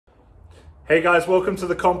Hey guys, welcome to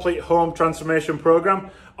the Complete Home Transformation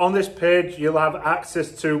Program. On this page, you'll have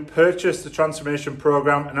access to purchase the transformation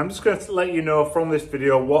program, and I'm just going to let you know from this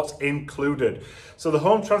video what's included. So the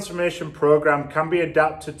home transformation program can be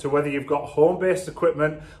adapted to whether you've got home-based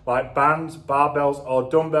equipment like bands, barbells or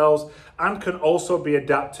dumbbells, and can also be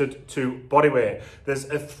adapted to bodyweight. There's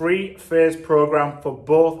a 3-phase program for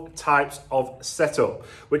both types of setup,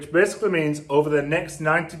 which basically means over the next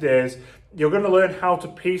 90 days, you're going to learn how to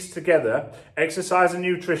piece together exercise and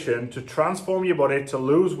nutrition to transform your body, to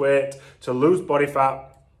lose weight, to lose body fat.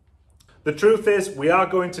 The truth is, we are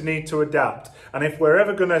going to need to adapt. And if we're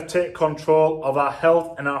ever going to take control of our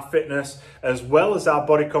health and our fitness, as well as our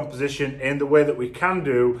body composition in the way that we can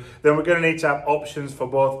do, then we're going to need to have options for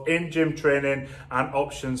both in-gym training and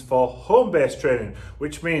options for home-based training.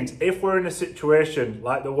 Which means if we're in a situation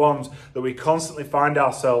like the ones that we constantly find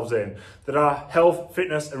ourselves in, that our health,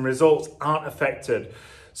 fitness and results aren't affected.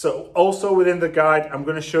 So also within the guide, I'm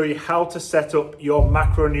going to show you how to set up your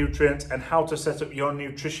macronutrients and how to set up your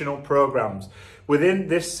nutritional programs. Within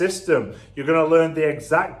this system, you're going to learn the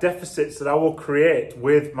exact deficits that I will create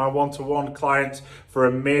with my one-to-one clients for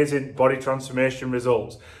amazing body transformation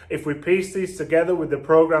results. If we piece these together with the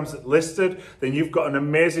programs that listed, then you've got an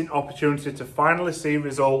amazing opportunity to finally see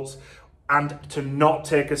results and to not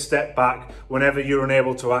take a step back whenever you're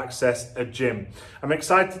unable to access a gym. I'm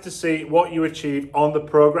excited to see what you achieve on the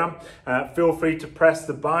program. Feel free to press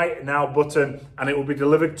the Buy Now button and it will be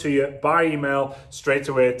delivered to you by email straight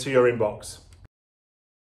away to your inbox.